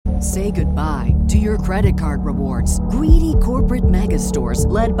Say goodbye to your credit card rewards. Greedy corporate mega stores,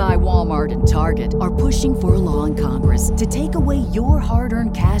 led by Walmart and Target, are pushing for a law in Congress to take away your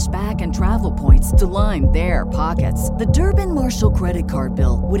hard-earned cash back and travel points to line their pockets. The Durbin-Marshall credit card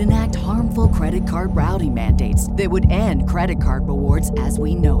bill would enact harmful credit card routing mandates that would end credit card rewards as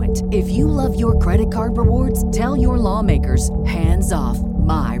we know it. If you love your credit card rewards, tell your lawmakers, hands off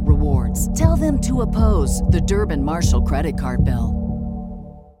my rewards. Tell them to oppose the Durbin-Marshall credit card bill.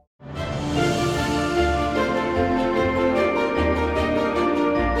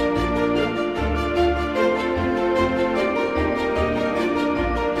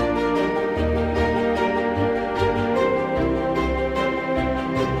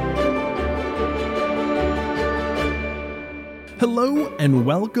 Hello and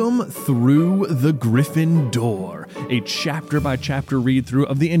welcome through the Griffin Door, a chapter-by-chapter read-through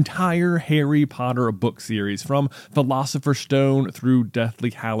of the entire Harry Potter book series, from Philosopher's Stone through Deathly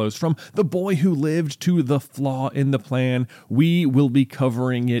Hallows, from The Boy Who Lived to The Flaw in the Plan. We will be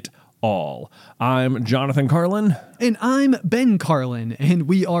covering it all. I'm Jonathan Carlin. And I'm Ben Carlin, and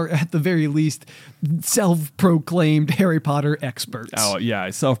we are, at the very least, self-proclaimed Harry Potter experts. Oh, yeah,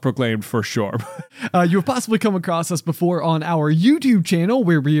 self-proclaimed for sure. You've possibly come across us before on our YouTube channel,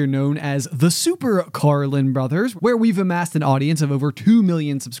 where we are known as the Super Carlin Brothers, where we've amassed an audience of over 2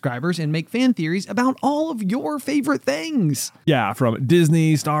 million subscribers and make fan theories about all of your favorite things. Yeah, from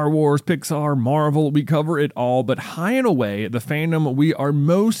Disney, Star Wars, Pixar, Marvel, we cover it all, but high and away, the fandom we are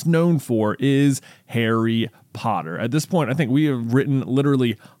most known for is Harry Potter. At this point, I think we have written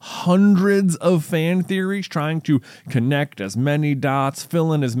literally hundreds of fan theories trying to connect as many dots,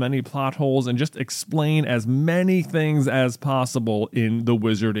 fill in as many plot holes, and just explain as many things as possible in the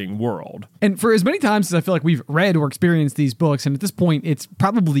wizarding world. And for as many times as I feel like we've read or experienced these books, and at this point it's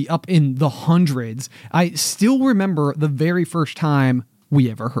probably up in the hundreds, I still remember the very first time we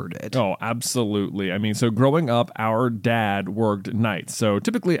ever heard it. Oh, absolutely. I mean, so growing up, our dad worked nights. So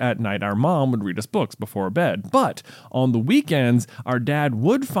typically at night, our mom would read us books before bed. But on the weekends, our dad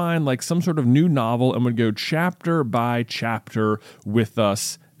would find like some sort of new novel and would go chapter by chapter with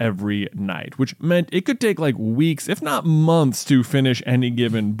us every night, which meant it could take like weeks, if not months, to finish any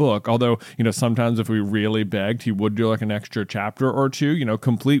given book. Although, sometimes if we really begged, he would do like an extra chapter or two,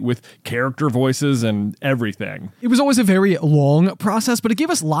 complete with character voices and everything. It was always a very long process, but it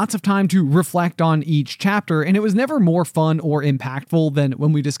gave us lots of time to reflect on each chapter, and it was never more fun or impactful than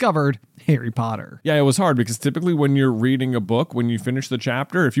when we discovered Harry Potter. Yeah, it was hard because typically when you're reading a book, when you finish the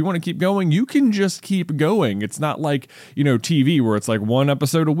chapter, if you want to keep going, you can just keep going. It's not like, TV where it's like one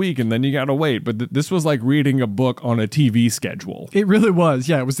episode a week and then you got to wait. But this was like reading a book on a TV schedule. It really was.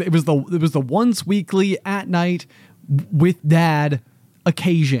 Yeah, it was the once weekly at night with dad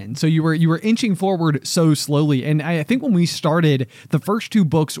occasion. So you were inching forward so slowly. And I think when we started, the first 2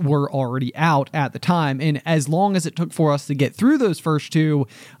 books were already out at the time. And as long as it took for us to get through those first 2,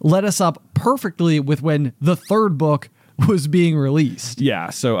 led us up perfectly with when the 3rd book was being released. Yeah.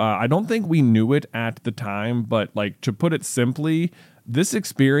 So I don't think we knew it at the time, but like to put it simply, this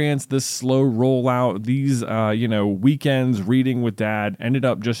experience, this slow rollout, these, weekends reading with dad ended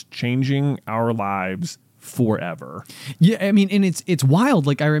up just changing our lives forever. Yeah, I mean, and it's wild.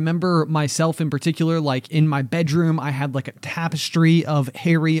 Like, I remember myself in particular, like in my bedroom, I had like a tapestry of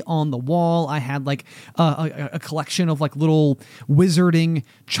Harry on the wall. I had like a collection of like little wizarding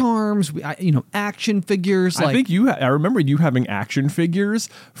charms, action figures. I think I remember you having action figures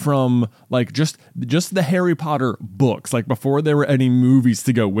from like just the Harry Potter books, like before there were any movies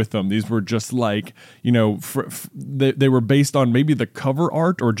to go with them. These were just like, they were based on maybe the cover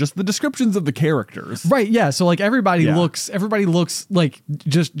art or just the descriptions of the characters. Right. Yeah, so like everybody looks like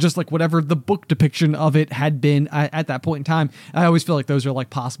just like whatever the book depiction of it had been at that point in time. I always feel like those are like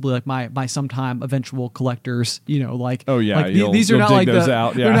possibly like my sometime eventual collectors. Like, oh yeah, like these are not like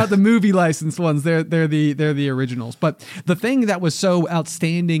they're not the movie licensed ones. They're the originals. But the thing that was so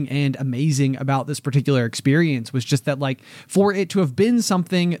outstanding and amazing about this particular experience was just that, like, for it to have been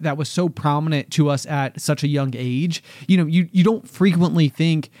something that was so prominent to us at such a young age, you don't frequently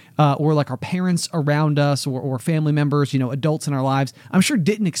think or like our parents around us or family members, adults in our lives, I'm sure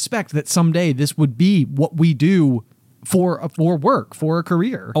didn't expect that someday this would be what we do for work, for a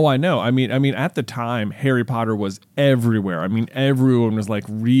career. Oh, I know. I mean, at the time, Harry Potter was everywhere. I mean, everyone was like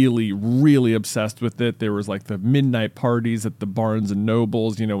really, really obsessed with it. There was like the midnight parties at the Barnes and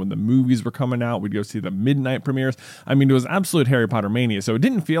Nobles, when the movies were coming out, we'd go see the midnight premieres. I mean, it was absolute Harry Potter mania. So it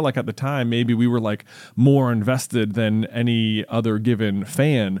didn't feel like at the time, maybe we were like more invested than any other given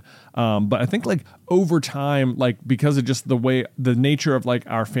fan. But I think like over time, like because of just the nature of like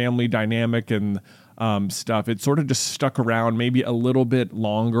our family dynamic and stuff, it sort of just stuck around maybe a little bit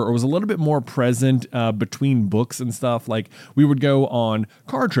longer, or was a little bit more present between books and stuff. Like we would go on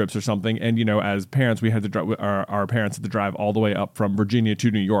car trips or something, and as parents, we had to drive. Our parents had to drive all the way up from Virginia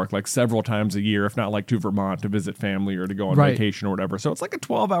to New York, like several times a year, if not like to Vermont to visit family or to go on vacation or whatever. So it's like a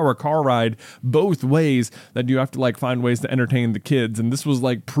 12-hour car ride both ways that you have to like find ways to entertain the kids. And this was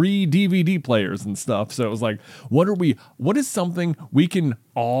like pre-DVD players and stuff. So it was like, what is something we can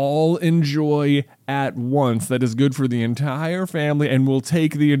all enjoy at once that is good for the entire family and will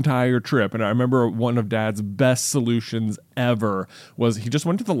take the entire trip? And I remember one of Dad's best solutions ever was he just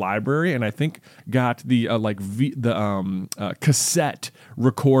went to the library and I think got the cassette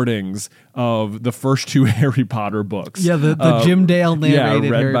recordings of the first 2 Harry Potter books. Yeah, the Jim Dale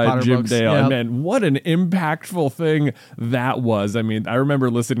narrated read Harry by Potter Jim books. Dale. Yep. And man, what an impactful thing that was. I mean, I remember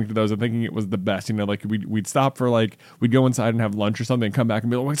listening to those and thinking it was the best. Like we'd stop for we'd go inside and have lunch or something and come back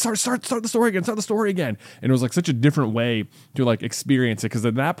and be like, start the story again. And it was like such a different way to like experience it, because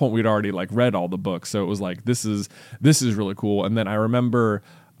at that point we'd already like read all the books. So it was like, this is really cool. And then I remember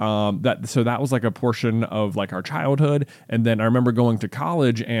that was like a portion of like our childhood. And then I remember going to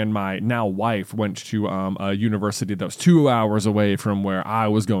college, and my now wife went to a university that was 2 hours away from where I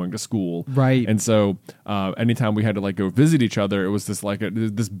was going to school. Right. And so anytime we had to like go visit each other, it was this like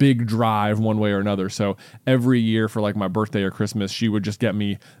this big drive one way or another. So every year for like my birthday or Christmas, she would just get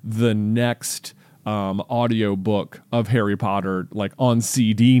me the next audio book of Harry Potter, like on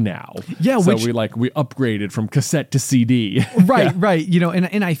CD now. Yeah, so we upgraded from cassette to CD. Right.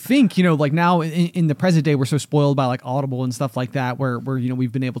 And I think, like now in the present day, we're so spoiled by like Audible and stuff like that, where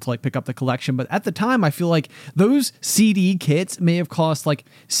we've been able to like pick up the collection. But at the time, I feel like those CD kits may have cost like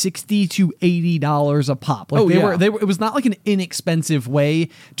 $60 to $80 a pop. Like it was not like an inexpensive way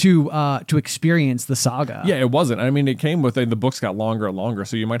to experience the saga. Yeah, it wasn't. I mean, it came with the books got longer and longer,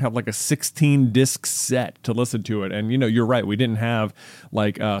 so you might have like a 16 disc set to listen to it. And you're right, we didn't have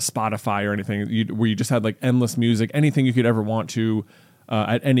like Spotify or anything where you just had like endless music, anything you could ever want to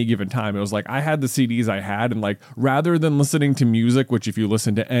at any given time. It was like I had the CDs I had, and like rather than listening to music, which if you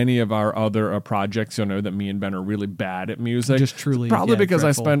listen to any of our other projects, you'll know that me and Ben are really bad at music. Just truly, probably because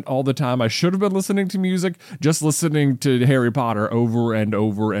dreadful. I spent all the time I should have been listening to music, just listening to Harry Potter over and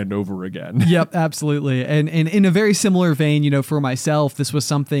over and over again. Yep, absolutely. And in a very similar vein, for myself, this was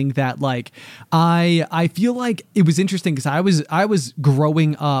something that like I feel like it was interesting because I was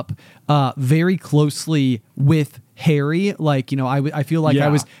growing up very closely with Harry. Like, I feel like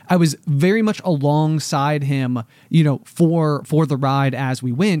I was very much alongside him, for the ride as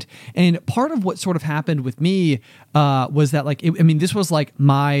we went. And part of what sort of happened with me was that like, this was like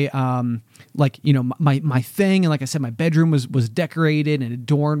my my thing. And like I said, my bedroom was decorated and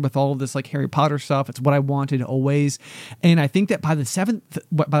adorned with all of this like Harry Potter stuff. It's what I wanted always. And I think that by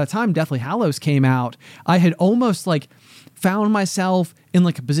the time Deathly Hallows came out, I had almost like found myself in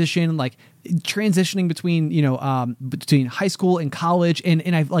like a position like transitioning between high school and college,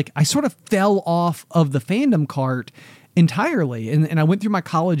 and I sort of fell off of the fandom cart entirely. And I went through my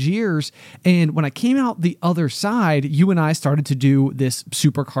college years, and when I came out the other side, you and I started to do this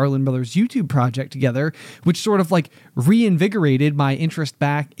Super Carlin Brothers YouTube project together, which sort of like reinvigorated my interest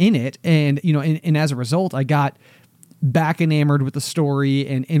back in it. And and as a result, I got back enamored with the story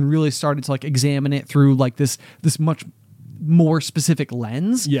and really started to like examine it through like this much more specific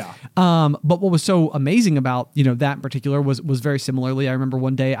lens. Yeah. But what was so amazing about, that in particular was very similarly. I remember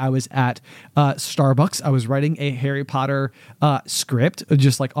one day I was at Starbucks. I was writing a Harry Potter script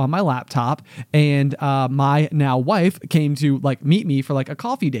just like on my laptop, and my now wife came to like meet me for like a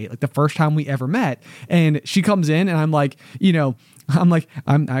coffee date, like the first time we ever met. And she comes in and I'm like,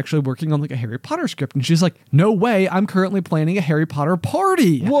 I'm actually working on like a Harry Potter script. And she's like, no way, I'm currently planning a Harry Potter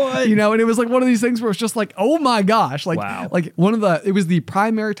party. What? And it was like one of these things where it's just like, oh my gosh. Like, wow. Like it was the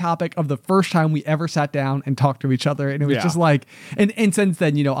primary topic of the first time we ever sat down and talked to each other. And it was just like, and since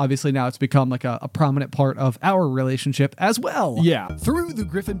then, obviously now it's become like a prominent part of our relationship as well. Yeah. Through the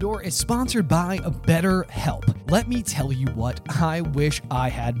Griffin Door is sponsored by BetterHelp. Let me tell you what, I wish I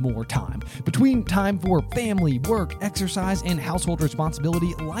had more time. Between time for family, work, exercise, and household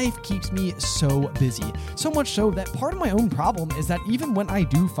responsibility, life keeps me so busy. So much so that part of my own problem is that even when I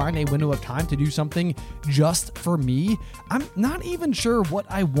do find a window of time to do something just for me, I'm not even sure what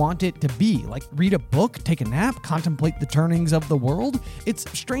I want it to be. Like read a book, take a nap, contemplate the turnings of the world. It's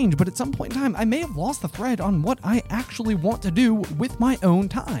strange, but at some point in time, I may have lost the thread on what I actually want to do with my own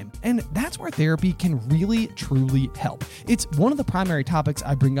time. And that's where therapy can really, truly help. It's one of the primary topics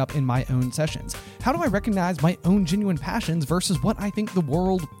I bring up in my own sessions. How do I recognize my own genuine passions versus is what I think the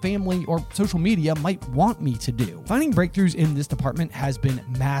world, family, or social media might want me to do. Finding breakthroughs in this department has been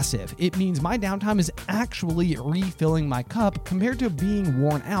massive. It means my downtime is actually refilling my cup compared to being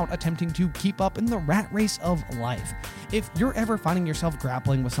worn out attempting to keep up in the rat race of life. If you're ever finding yourself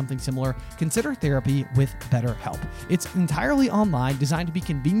grappling with something similar, consider therapy with BetterHelp. It's entirely online, designed to be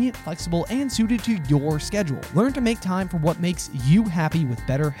convenient, flexible, and suited to your schedule. Learn to make time for what makes you happy with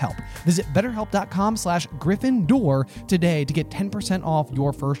BetterHelp. Visit BetterHelp.com/GriffinDoor today to get 10% off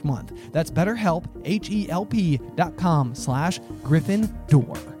your first month. That's BetterHelp,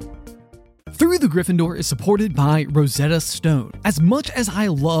 HELP.com/GriffinDoor. Through the Gryffindor is supported by Rosetta Stone. As much as I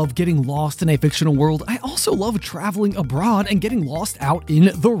love getting lost in a fictional world, I also love traveling abroad and getting lost out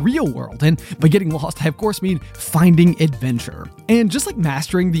in the real world. And by getting lost, I of course mean finding adventure. And just like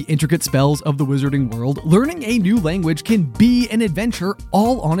mastering the intricate spells of the wizarding world, learning a new language can be an adventure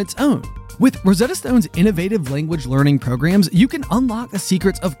all on its own. With Rosetta Stone's innovative language learning programs, you can unlock the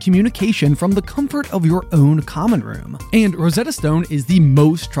secrets of communication from the comfort of your own common room. And Rosetta Stone is the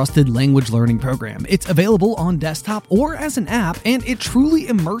most trusted language learning program. It's available on desktop or as an app, and it truly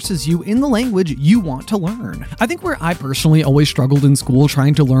immerses you in the language you want to learn. I think where I personally always struggled in school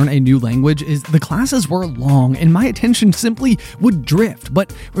trying to learn a new language is the classes were long and my attention simply would drift,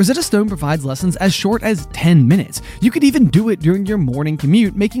 but Rosetta Stone provides lessons as short as 10 minutes. You could even do it during your morning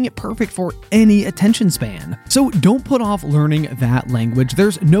commute, making it perfect for any attention span. So don't put off learning that language.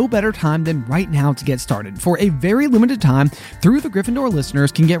 There's no better time than right now to get started. For a very limited time, Through the Gryffindor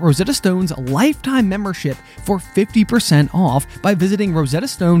listeners can get Rosetta Stone's lifetime membership for 50% off by visiting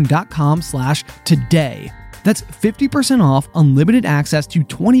rosettastone.com/today. That's 50% off unlimited access to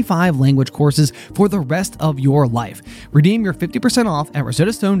 25 language courses for the rest of your life. Redeem your 50% off at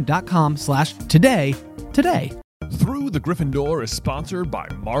rosettastone.com/today today. Through the Gryffindor is sponsored by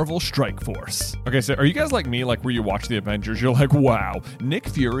Marvel Strike Force. Okay, so are you guys like me, like where you watch the Avengers, you're like, wow, Nick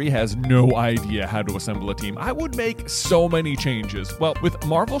Fury has no idea how to assemble a team. I would make so many changes. Well, with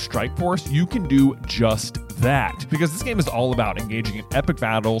Marvel Strike Force, you can do just that. Because this game is all about engaging in epic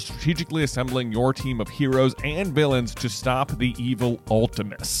battles, strategically assembling your team of heroes and villains to stop the evil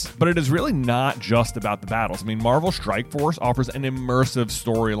Ultimus. But it is really not just about the battles. I mean, Marvel Strike Force offers an immersive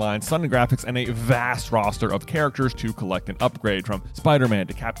storyline, stunning graphics, and a vast roster of characters to collect and upgrade, from Spider-Man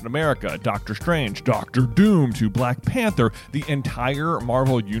to Captain America, Doctor Strange, Doctor Doom to Black Panther. The entire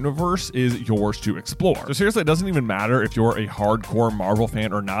Marvel universe is yours to explore. So seriously, it doesn't even matter if you're a hardcore Marvel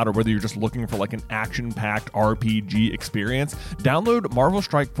fan or not, or whether you're just looking for like an action-packed RPG experience. Download Marvel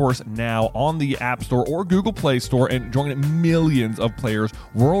Strike Force now on the App Store or Google Play Store and join millions of players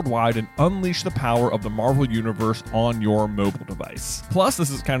worldwide and unleash the power of the Marvel universe on your mobile device. Plus, this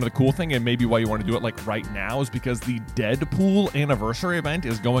is kind of the cool thing, and maybe why you want to do it like right now, is because the Deadpool anniversary event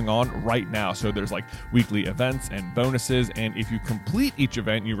is going on right now. So there's like weekly events and bonuses, and if you complete each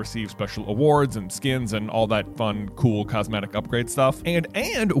event, you receive special awards and skins and all that fun, cool cosmetic upgrade stuff.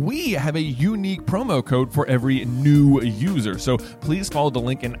 And we have a unique promo code for every new user. So please follow the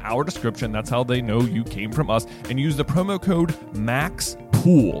link in our description. That's how they know you came from us, and use the promo code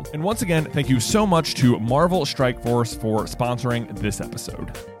MAXPOOL. And once again, thank you so much to Marvel Strike Force for sponsoring this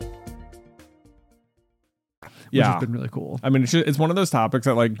episode. Which has been really cool. I mean, it's one of those topics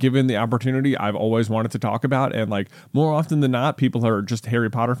that, like, given the opportunity, I've always wanted to talk about. And, like, more often than not, people are just Harry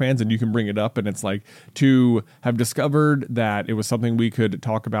Potter fans and you can bring it up. And it's like, to have discovered that it was something we could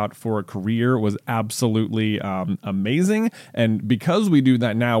talk about for a career was absolutely amazing. And because we do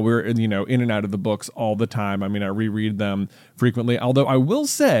that now, we're, in and out of the books all the time. I mean, I reread them frequently. Although I will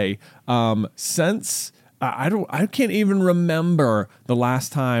say, since... I can't even remember the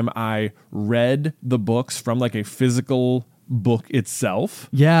last time I read the books from like a physical book itself.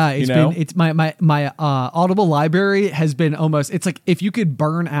 Yeah, it's my Audible library has been almost, it's like if you could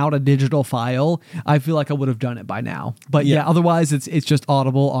burn out a digital file, I feel like I would have done it by now. But yeah, otherwise it's just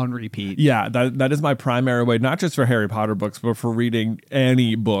Audible on repeat. Yeah, that is my primary way, not just for Harry Potter books, but for reading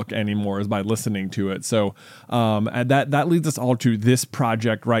any book anymore, is by listening to it. So and that leads us all to this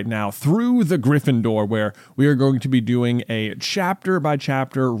project right now, Through the Gryffindor, where we are going to be doing a chapter by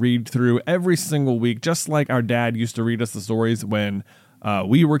chapter read through every single week, just like our dad used to read us the story when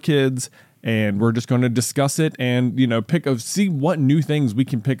we were kids, and we're just going to discuss it and see what new things we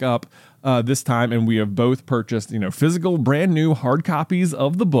can pick up this time, and we have both purchased, physical, brand new hard copies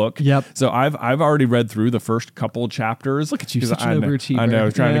of the book. Yep. So I've already read through the first couple chapters. Look at you, such an overachiever. I know,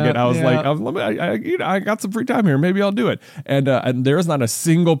 trying to get. I was like, I got some free time here. Maybe I'll do it. And there's not a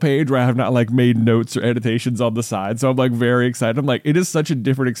single page where I have not like made notes or annotations on the side. So I'm like very excited. I'm like, it is such a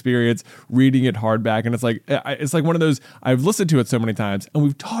different experience reading it hardback, and it's like one of those. I've listened to it so many times, and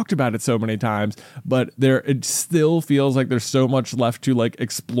we've talked about it so many times, but it still feels like there's so much left to like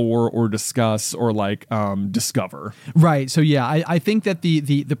explore or discuss or like discover. Right. So yeah, I think that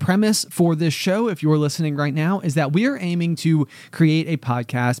the premise for this show, if you're listening right now, is that we are aiming to create a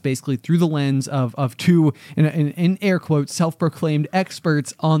podcast basically through the lens of two, in air quotes, self-proclaimed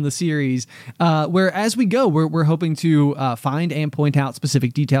experts on the series, where as we go, we're hoping to find and point out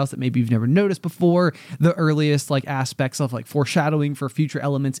specific details that maybe you've never noticed before, the earliest like aspects of like foreshadowing for future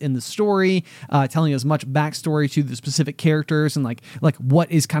elements in the story, telling as much backstory to the specific characters and like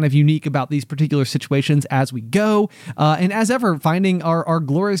what is kind of unique about these particular situations as we go, and as ever finding our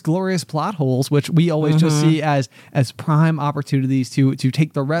glorious plot holes, which we always just see as prime opportunities to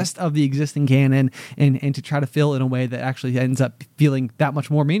take the rest of the existing canon and to try to fill in a way that actually ends up feeling that much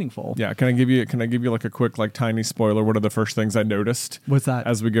more meaningful. Yeah, can I give you like a quick like tiny spoiler? One of the first things I noticed. What's that?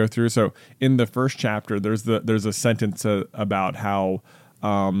 As we go through, so in the first chapter, there's a sentence about how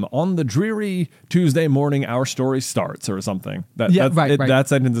on the dreary Tuesday morning our story starts, or something. Right. That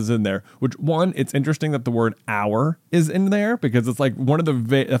sentence is in there. Which, one, it's interesting that the word "our" is in there, because it's like one of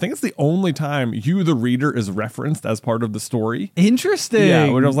the I think it's the only time you, the reader, is referenced as part of the story. Interesting.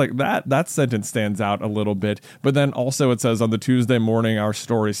 Yeah, when I was like that sentence stands out a little bit. But then also it says on the Tuesday morning our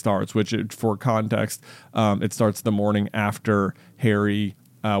story starts, which for context, it starts the morning after Harry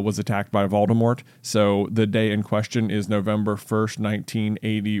was attacked by Voldemort. So the day in question is November 1st,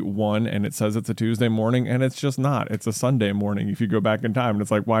 1981, and it says it's a Tuesday morning, and it's just not. It's a Sunday morning if you go back in time. And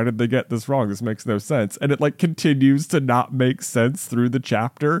it's like, why did they get this wrong? This makes no sense. And it like continues to not make sense through the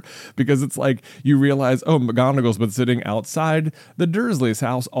chapter, because it's like you realize, oh, McGonagall's been sitting outside the Dursleys'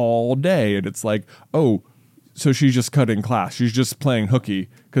 house all day, and it's like, oh, so she's just cutting class. She's just playing hooky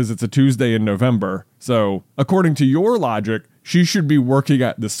because it's a Tuesday in November. So according to your logic, she should be working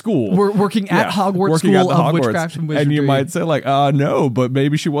at the school. We're working at Hogwarts School of Witchcraft and Wizardry. And you might say like, no, but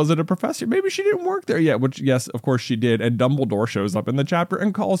maybe she wasn't a professor. Maybe she didn't work there yet, which, yes, of course she did. And Dumbledore shows up in the chapter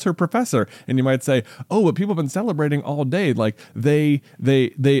and calls her professor. And you might say, oh, but people have been celebrating all day. Like they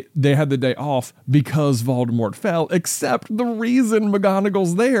had the day off because Voldemort fell, except the reason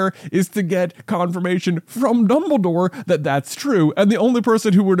McGonagall's there is to get confirmation from Dumbledore that that's true. And the only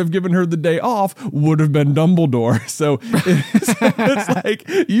person who would have given her the day off would have been Dumbledore. So it's like,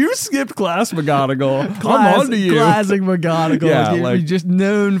 you skipped class, McGonagall. I'm on to you. Classic McGonagall. Yeah, you're just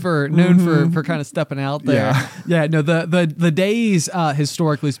known for kind of stepping out there. Yeah. No, the days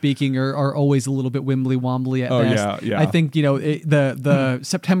historically speaking are always a little bit wimbly wombly at best. Yeah. I think the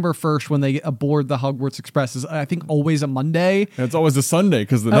September 1st when they aboard the Hogwarts Express is, I think, always a Monday. And it's always a Sunday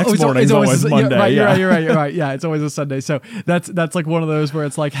because the next morning is always Monday. You're right. Yeah, it's always a Sunday. So that's like one of those where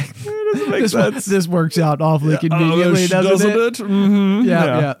it's like, this works out awfully conveniently, doesn't it? Mm-hmm.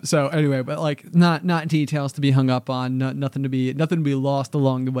 Yeah. So anyway, but like not details to be hung up on, nothing to be lost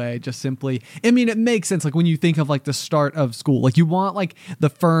along the way. Just simply, I mean, it makes sense. Like when you think of like the start of school, like you want like the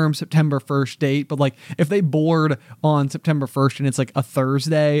firm September 1st date, but like if they board on September 1st and it's like a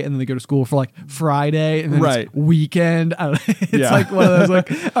Thursday, and then they go to school for like Friday, and then it's weekend. It's like one of those like,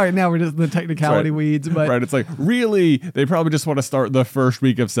 all right, now we're just in the technicality weeds. But it's like, really, they probably just want to start the first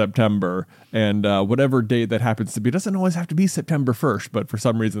week of September, and whatever date that happens to be, it doesn't always have to be September 1st, but for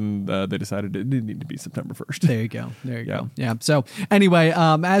some reason they decided it didn't need to be September 1st. There you go. Yeah. So anyway,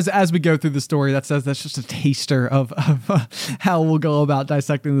 as we go through the story, that's just a taster of how we'll go about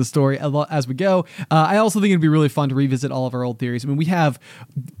dissecting the story as we go. I also think it'd be really fun to revisit all of our old theories. I mean, we have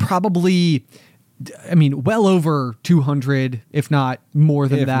probably, well over 200, if not more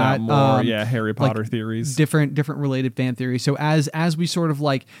than that. Not more, Harry Potter theories. Different related fan theories. So as we sort of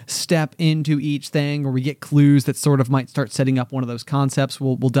like step into each thing, or we get clues that sort of might start setting up one of those concepts,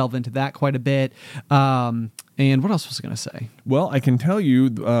 we'll delve into that quite a bit. And what else was I going to say? Well, I can tell you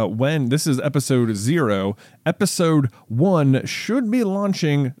when this is episode 0, episode 1 should be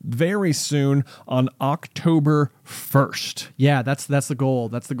launching very soon on October 1st. Yeah, that's the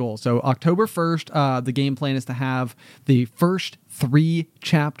goal. So October 1st, the game plan is to have the first 3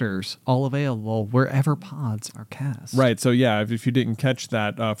 chapters, all available wherever pods are cast. Right. So yeah, if you didn't catch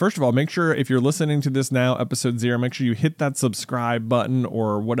that, first of all, make sure if you're listening to this now, episode 0, make sure you hit that subscribe button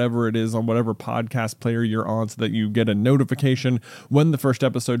or whatever it is on whatever podcast player you're on so that you get a notification when the first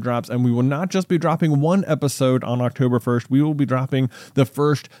episode drops. And we will not just be dropping 1 episode on October 1st. We will be dropping the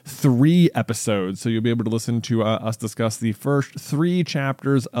first 3 episodes. So you'll be able to listen to us discuss the first 3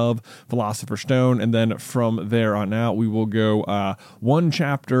 chapters of Philosopher's Stone. And then from there on out, we will go 1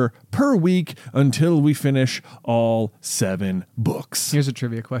 chapter per week until we finish all 7 books. Here's a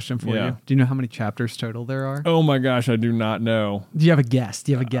trivia question for you. Do you know how many chapters total there are? Oh my gosh, I do not know. Do you have a guess?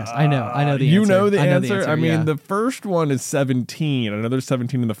 I know the answer. You know the answer? I mean, yeah. the first one is 17. I know there's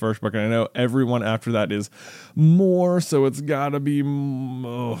 17 in the first book, and I know everyone after that is more, so it's got to be,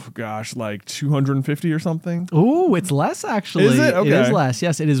 like 250 or something. Oh, it's less, actually. Is it? Okay. It is less.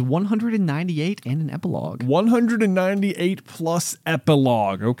 Yes, it is 198 and an epilogue. 198 plus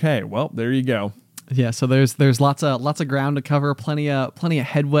epilogue. Okay, well, there you go. Yeah, so there's lots of ground to cover, plenty of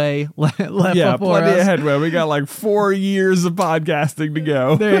headway left before us. Yeah, plenty of headway. We got like 4 years of podcasting to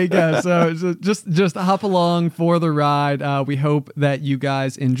go. There you go. So just hop along for the ride. We hope that you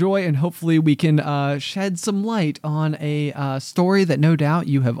guys enjoy, and hopefully we can shed some light on a story that no doubt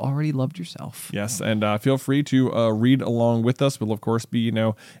you have already loved yourself. Yes, and feel free to read along with us. We'll of course be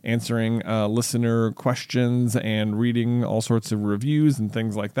answering listener questions and reading all sorts of reviews and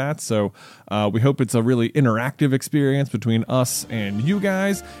things like that. So we hope it's a really interactive experience between us and you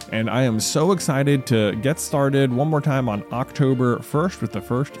guys, and I am so excited to get started one more time on October 1st with the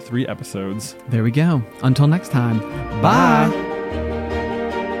first 3 episodes. There we go. Until next time. Bye.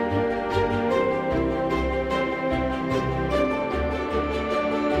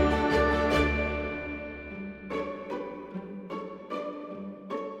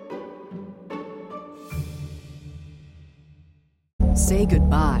 Say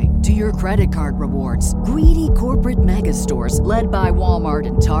goodbye to your credit card rewards. Greedy corporate mega stores, led by Walmart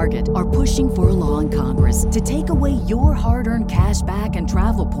and Target, are pushing for a law in Congress to take away your hard-earned cash back and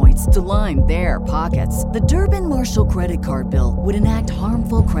travel points to line their pockets. The Durbin-Marshall credit card bill would enact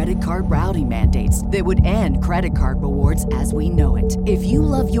harmful credit card routing mandates that would end credit card rewards as we know it. If you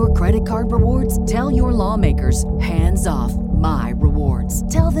love your credit card rewards, tell your lawmakers, hands off my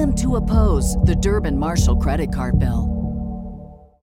rewards. Tell them to oppose the Durbin-Marshall credit card bill.